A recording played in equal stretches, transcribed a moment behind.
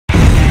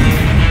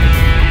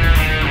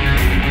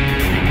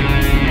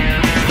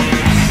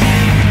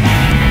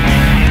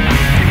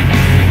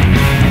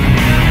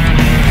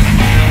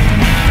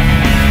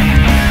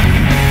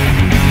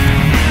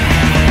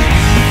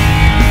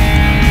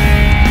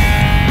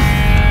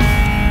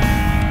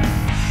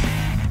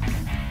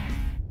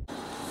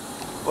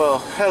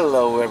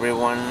Hello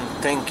everyone,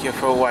 thank you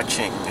for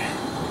watching.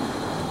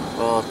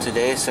 Well,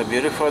 today is a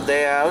beautiful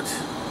day out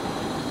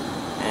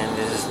and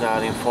this is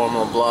not an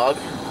informal vlog.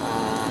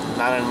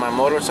 Not on my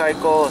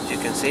motorcycle, as you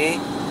can see.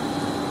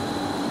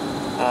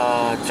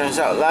 Turns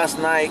out last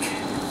night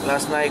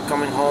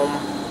coming home,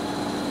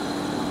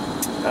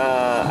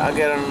 I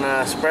get on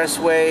the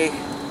expressway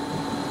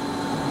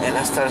and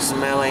I start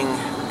smelling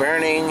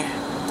burning.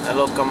 I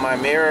look on my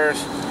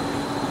mirrors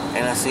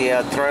and I see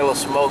a trail of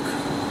smoke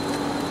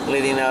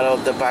leading out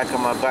of the back of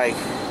my bike.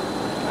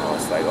 I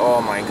was like,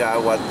 oh my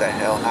god, what the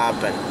hell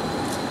happened?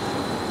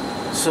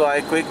 So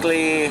I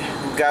quickly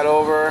got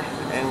over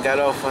and got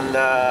off on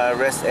the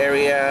rest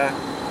area,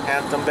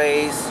 Hampton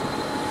Bays,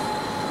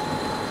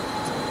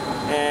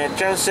 and it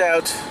turns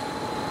out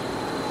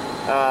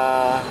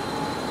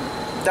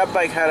that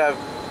bike had a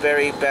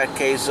very bad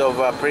case of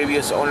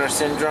previous owner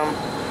syndrome,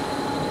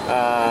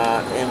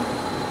 and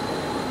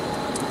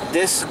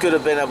this could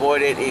have been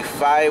avoided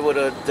if I would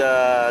have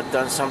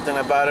done something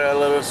about it a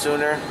little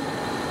sooner.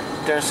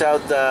 Turns out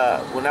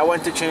when I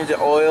went to change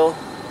the oil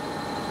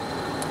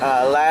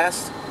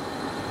last,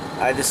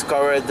 I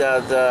discovered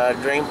the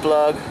drain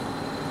plug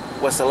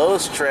was a little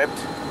stripped,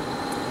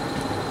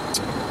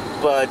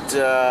 but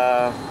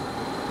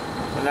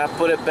when I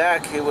put it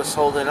back, it was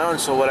holding on.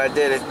 So what I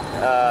did,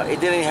 it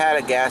didn't have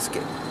a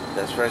gasket.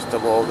 That's first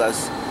of all,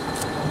 that's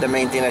the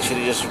main thing. I should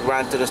have just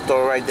run to the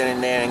store right then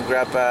and there and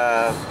grab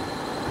a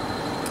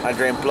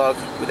drain plug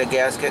with a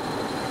gasket.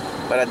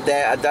 But at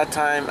that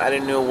time, I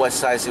didn't know what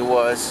size it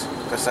was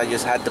because I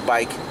just had the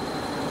bike.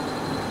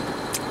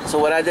 So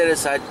what I did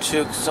is I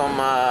took some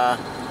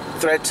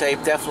thread tape,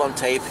 Teflon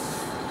tape,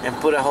 and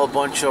put a whole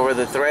bunch over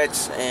the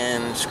threads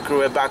and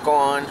screw it back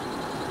on.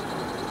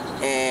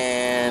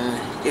 And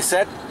it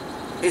set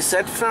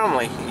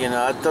firmly. You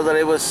know, I thought that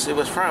it was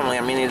firmly.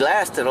 I mean, it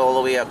lasted all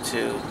the way up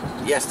to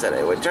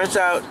yesterday. Well, it turns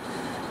out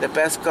the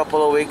past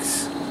couple of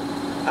weeks,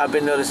 I've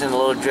been noticing a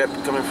little drip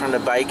coming from the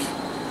bike,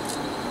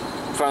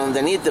 from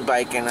underneath the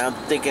bike, and I'm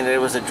thinking that it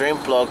was a drain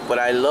plug. But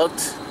I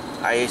looked,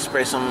 I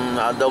sprayed some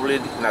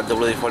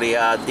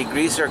WD-40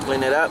 degreaser,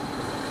 clean it up,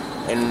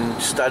 and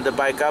started the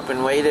bike up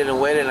and waited, and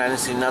I didn't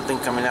see nothing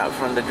coming out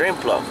from the drain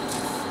plug.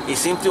 He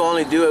seemed to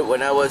only do it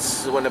when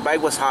the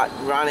bike was hot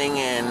running,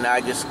 and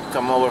I just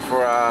come over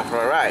for a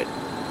ride.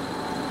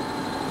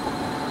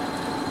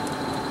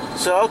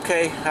 So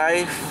okay,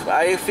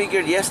 I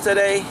figured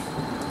yesterday.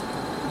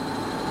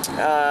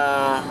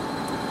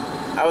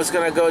 I was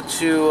gonna go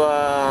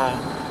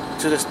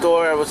to the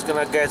store. I was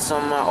gonna get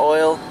some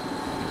oil,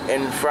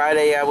 and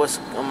Friday I was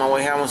on my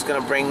way home. I was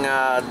gonna bring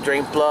a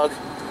drain plug,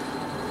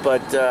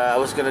 but I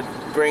was gonna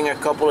bring a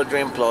couple of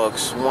drain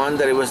plugs. One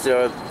that it was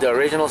the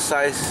original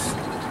size,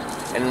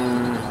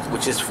 and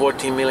which is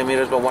 14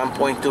 millimeters by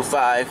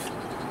 1.25,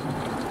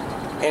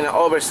 and an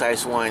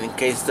oversized one in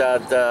case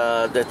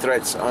the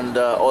threads on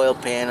the oil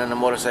pan on the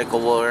motorcycle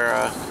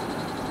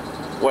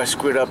were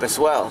screwed up as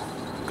well.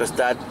 Because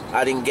that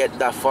I didn't get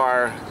that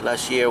far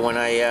last year when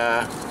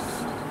I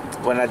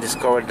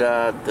discovered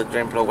the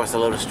drain plug was a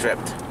little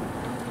stripped.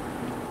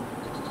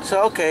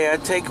 So okay, I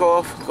take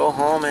off, go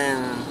home,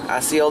 and I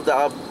see all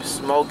the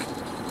smoke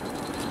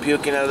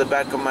puking out of the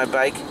back of my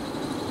bike.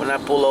 When I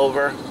pull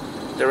over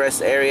the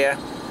rest area,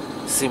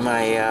 see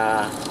my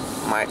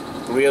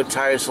rear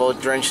tires all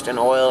drenched in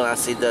oil, and I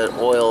see the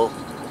oil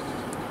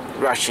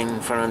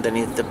rushing from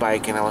underneath the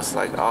bike, and I was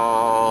like,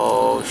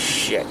 oh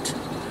shit.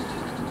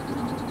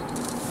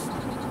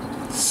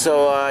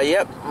 So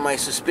yep, my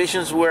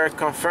suspicions were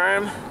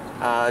confirmed.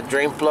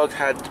 Drain plug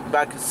had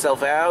backed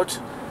itself out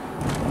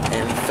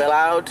and fell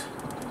out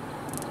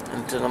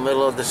into the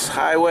middle of this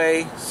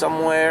highway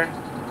somewhere,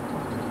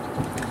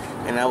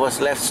 and I was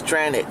left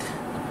stranded.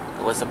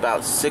 It was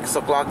about 6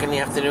 o'clock in the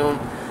afternoon.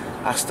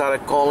 I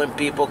started calling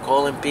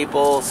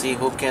people, see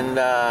who can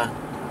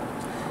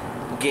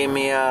give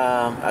me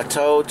a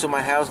tow to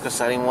my house,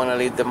 because I didn't want to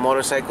leave the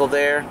motorcycle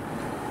there.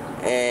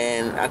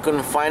 And I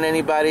couldn't find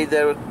anybody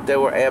that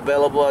were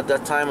available at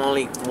that time.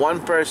 Only one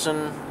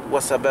person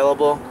was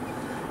available,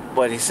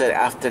 but he said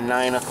after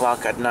 9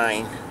 o'clock at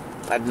night,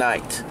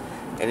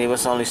 and it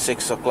was only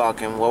 6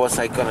 o'clock. And what was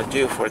I gonna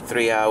do for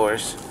 3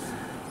 hours?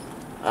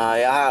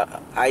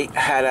 I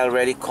had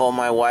already called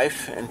my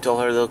wife and told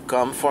her to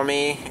come for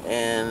me,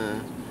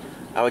 and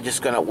I was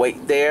just gonna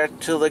wait there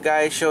till the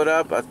guy showed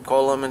up. I'd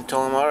call him and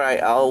tell him, all right,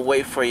 I'll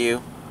wait for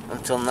you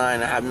until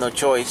 9. I have no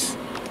choice.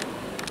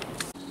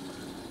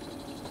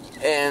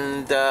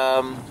 And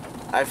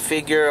I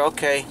figure,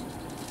 okay,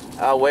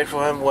 I'll wait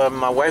for him. When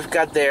my wife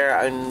got there,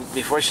 and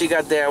before she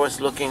got there, I was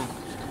looking.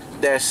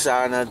 There's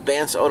an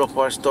Advanced Auto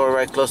Parts store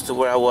right close to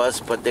where I was,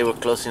 but they were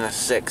closing at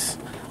 6.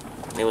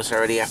 It was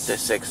already after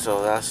 6,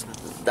 so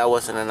that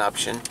wasn't an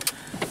option.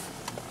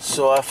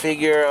 So I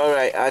figure, all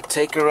right, I'll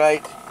take a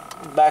ride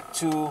back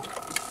to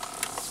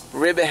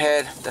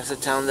Riverhead. That's the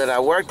town that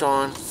I worked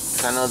on.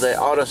 I know the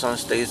AutoZone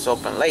stays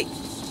open late.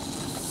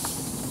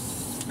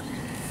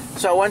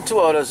 So I went to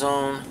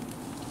AutoZone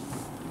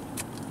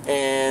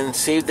and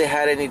see if they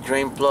had any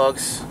drain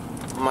plugs.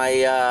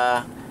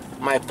 My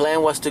my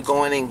plan was to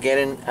go in and get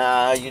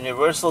a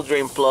universal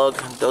drain plug.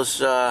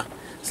 Those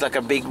it's like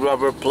a big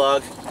rubber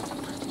plug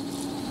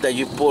that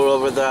you pull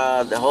over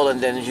the hole, and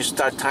then you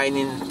start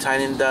tightening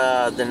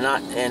the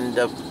nut, and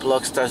the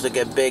plug starts to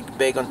get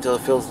big until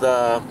it fills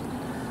the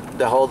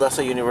hole. That's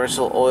a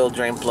universal oil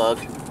drain plug.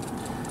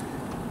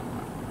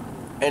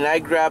 And I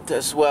grabbed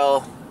as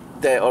well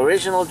the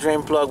original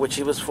drain plug, which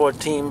it was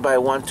 14 by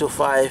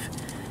 125,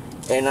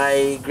 and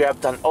I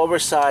grabbed an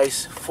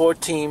oversized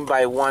 14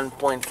 by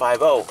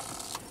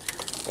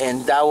 1.50,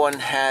 and that one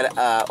had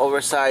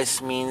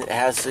oversized, means it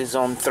has its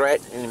own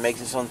thread, and it makes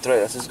its own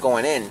thread as it's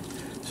going in,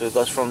 so it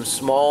goes from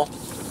small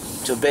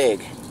to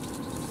big.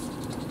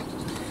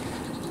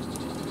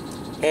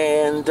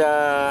 And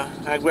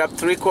I grabbed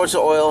 3 quarts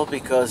of oil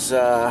because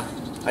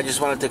I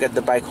just wanted to get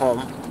the bike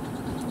home.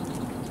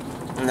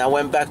 And I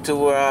went back to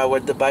where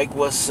the bike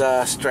was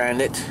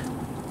stranded.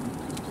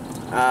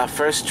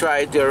 First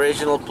tried the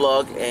original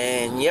plug,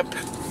 and yep,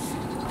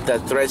 the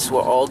threads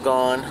were all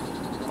gone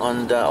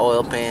on the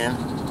oil pan.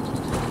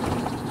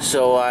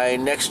 So I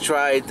next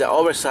tried the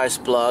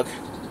oversized plug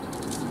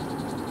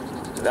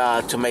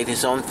to make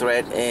its own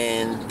thread,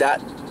 and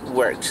that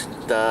worked.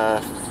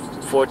 The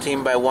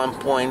 14 by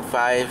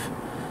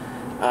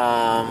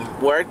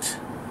 1.5 worked,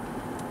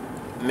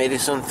 made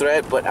its own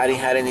thread, but I didn't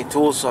have any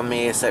tools on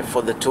me except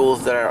for the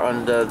tools that are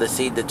on the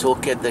seat, the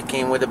toolkit that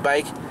came with the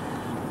bike,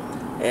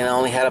 and I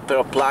only had a pair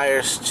of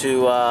pliers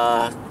to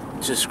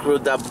screw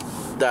the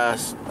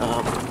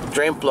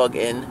drain plug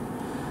in.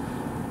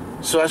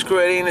 So I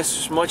screwed it in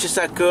as much as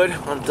I could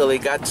until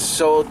it got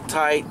so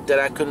tight that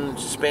I couldn't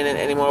spin it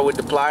anymore with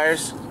the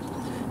pliers.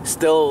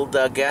 Still,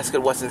 the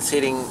gasket wasn't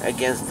sitting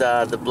against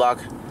the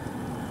block,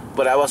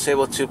 but I was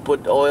able to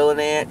put oil in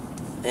it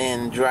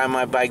and drive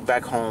my bike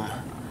back home.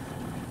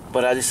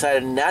 But I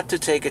decided not to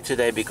take it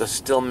today because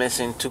still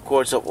missing 2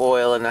 quarts of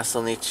oil, and I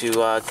still need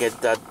to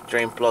get that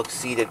drain plug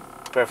seated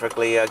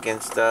perfectly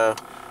against the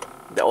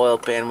oil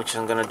pan, which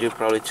I'm gonna do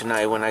probably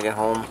tonight when I get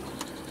home,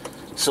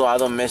 so I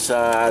don't miss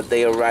a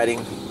day of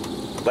riding.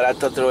 But I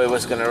thought it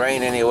was gonna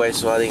rain anyway,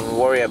 so I didn't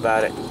worry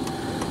about it.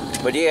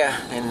 But yeah,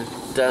 and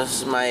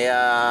that's my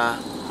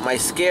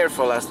scare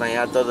for last night.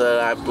 I thought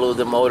that I blew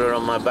the motor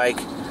on my bike,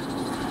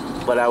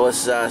 but I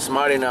was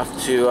smart enough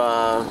to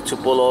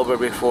pull over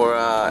before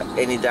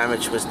any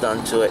damage was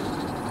done to it.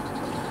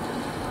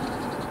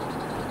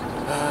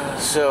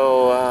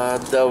 So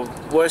the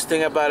worst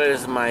thing about it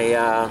is my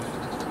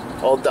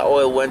all the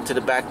oil went to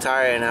the back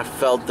tire, and I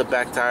felt the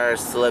back tire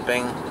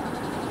slipping.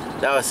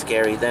 That was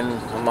scary. Then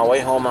on my way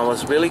home, I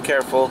was really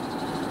careful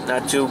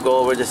not to go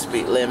over the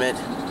speed limit,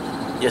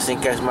 just in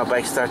case my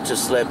bike starts to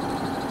slip,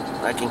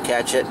 I can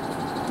catch it.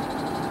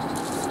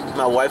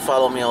 My wife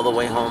followed me all the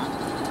way home,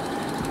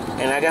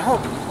 and I got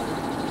home.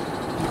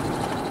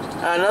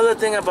 Another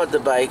thing about the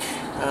bike,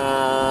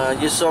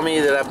 you saw me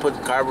that I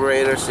put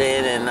carburetors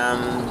in, and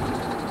I'm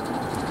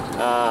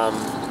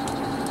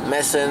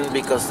messing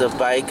because the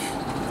bike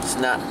is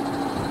not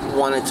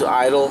wanting to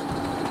idle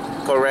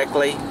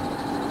correctly,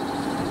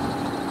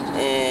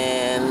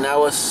 and I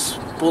was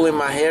pulling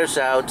my hairs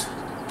out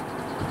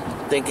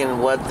thinking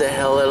what the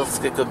hell else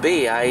it could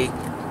be. I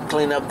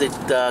cleaned up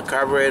the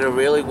carburetor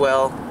really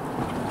well.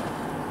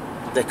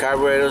 The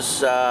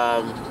carburetors,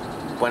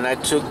 when I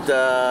took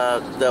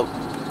the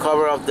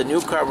cover off the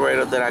new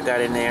carburetor that I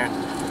got in there,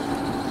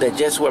 they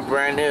just were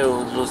brand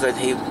new. It looks like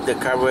the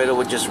carburetor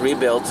was just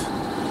rebuilt.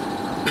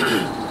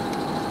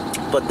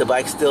 But the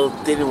bike still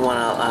didn't want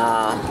to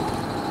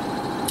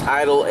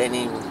idle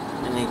any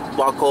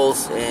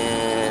buckles,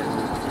 and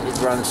it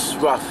runs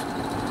rough.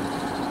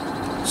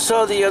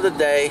 So the other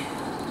day,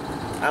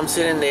 I'm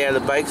sitting there, the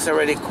bike's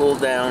already cooled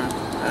down.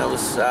 I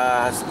was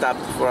stopped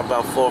for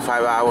about 4 or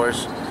 5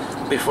 hours.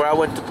 Before I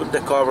went to put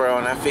the cover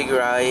on, I figured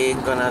I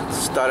ain't gonna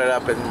start it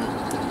up and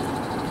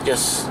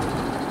just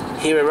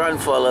hear it run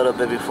for a little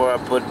bit before I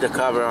put the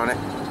cover on it.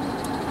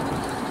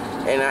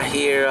 And I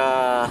hear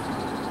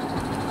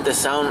the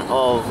sound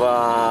of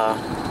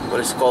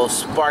what is called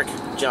spark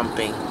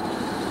jumping.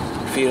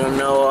 If you don't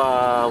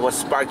know what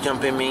spark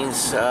jumping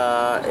means,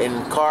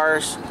 in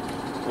cars,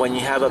 when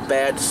you have a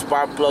bad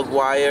spark plug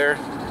wire,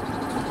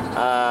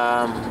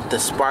 the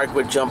spark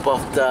would jump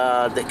off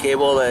the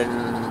cable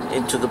and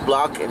into the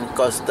block and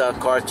cause the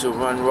car to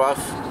run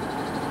rough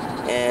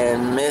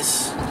and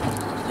miss,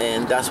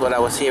 and that's what I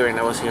was hearing.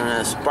 I was hearing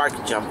a spark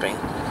jumping.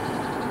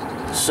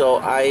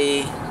 So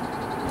I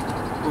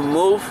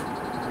moved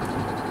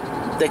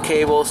the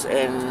cables,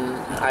 and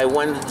I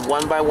went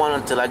one by one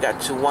until I got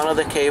to one of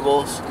the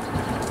cables,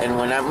 and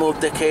when I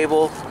moved the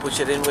cable, push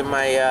it in with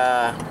my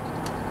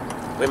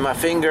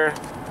finger,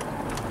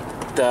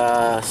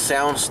 the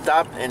sound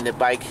stopped and the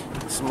bike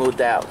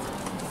smoothed out,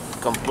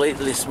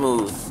 completely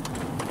smooth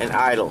and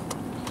idle.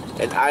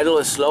 And idle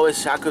as slow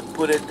as I could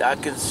put it. I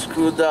could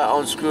unscrew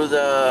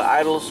the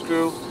idle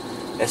screw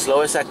as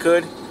slow as I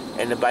could,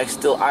 and the bike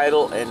still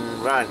idle and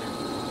run.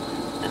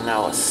 And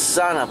now,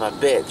 son of a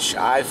bitch,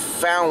 I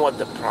found what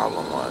the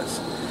problem was.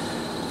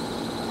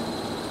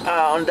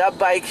 On that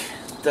bike,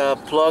 the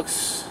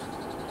plugs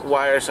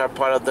wires are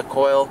part of the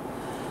coil.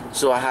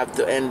 so I have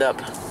to end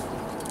up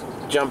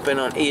jumping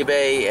on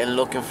eBay and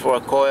looking for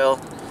a coil,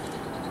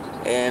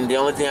 and the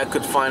only thing I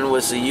could find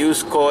was a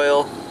used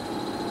coil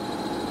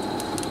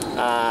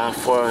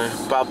for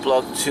spark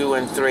plug 2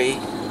 and 3,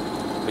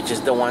 which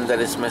is the one that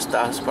is messed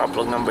up. Spark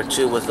plug number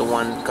 2 was the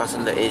one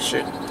causing the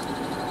issue.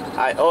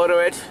 I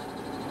order it.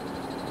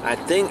 I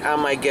think I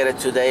might get it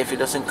today. If it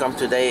doesn't come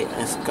today,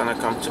 it's gonna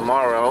come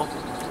tomorrow.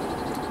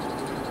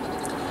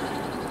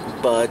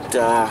 But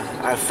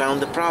I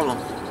found the problem,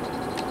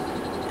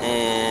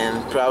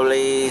 and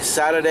probably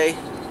Saturday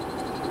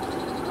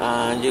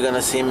you're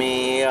gonna see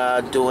me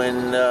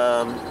doing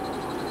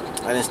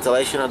an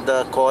installation of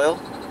the coil.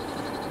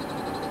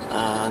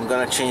 I'm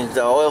gonna change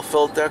the oil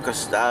filter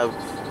because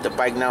the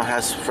bike now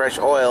has fresh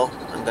oil.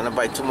 I'm gonna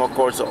buy 2 more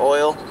quarts of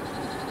oil.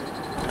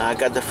 I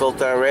got the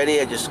filter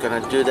already. I'm just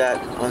gonna do that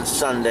on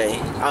Saturday.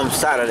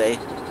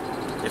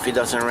 If it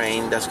doesn't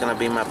rain, that's gonna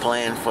be my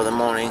plan for the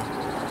morning,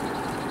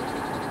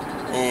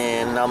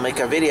 and I'll make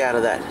a video out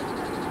of that.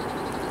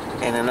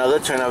 And another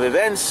turn of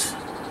events,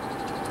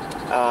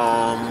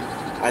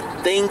 I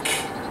think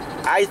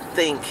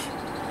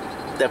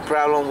the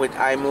problem with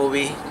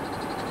iMovie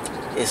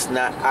is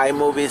not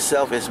iMovie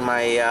itself, it's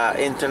my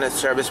internet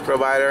service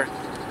provider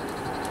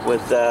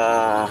with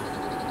the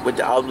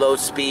upload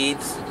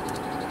speeds.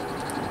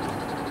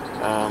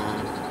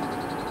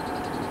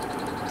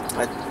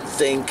 I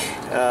think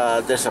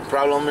there's a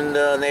problem in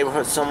the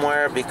neighborhood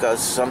somewhere, because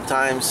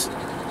sometimes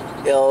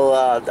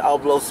the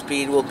upload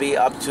speed will be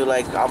up to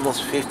like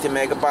almost 50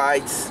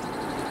 megabytes,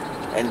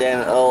 and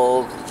then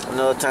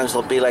another times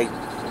it'll be like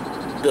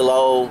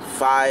below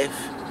 5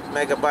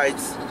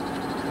 megabytes,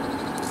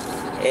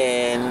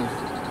 and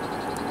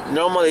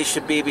normally it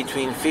should be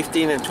between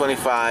 15 and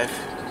 25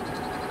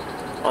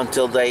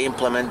 until they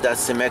implement that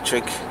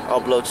symmetric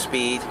upload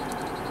speed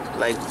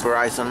like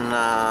Verizon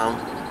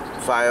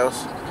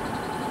files.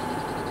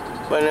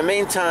 But in the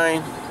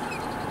meantime,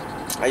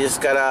 I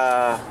just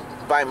gotta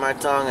bite my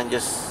tongue and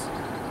just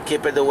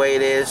keep it the way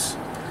it is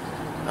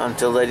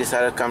until they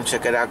decide to come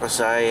check it out, because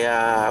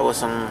I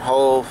was on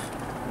hold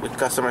with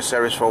customer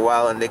service for a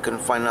while and they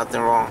couldn't find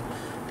nothing wrong.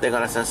 They're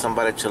gonna send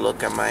somebody to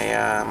look at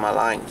my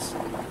lines.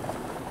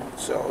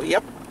 So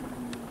yep,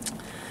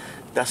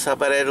 that's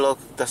about it. Look,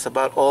 that's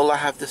about all I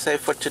have to say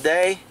for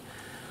today.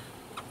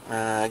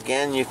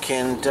 Again, you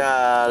can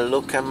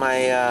look at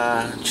my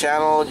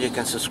channel. You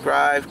can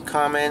subscribe,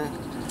 comment.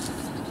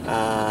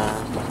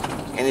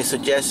 Any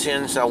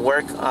suggestions are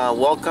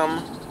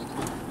welcome.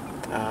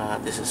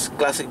 This is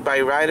Classic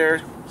Bike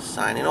Rider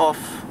signing off.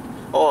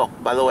 Oh,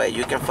 by the way,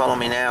 you can follow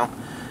me now.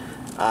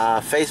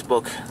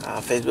 Facebook,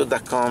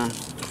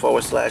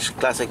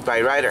 facebook.com/Classic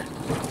Bike Rider,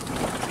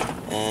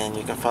 and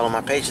you can follow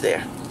my page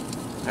there.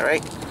 All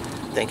right.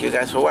 Thank you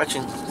guys for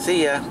watching.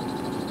 See ya.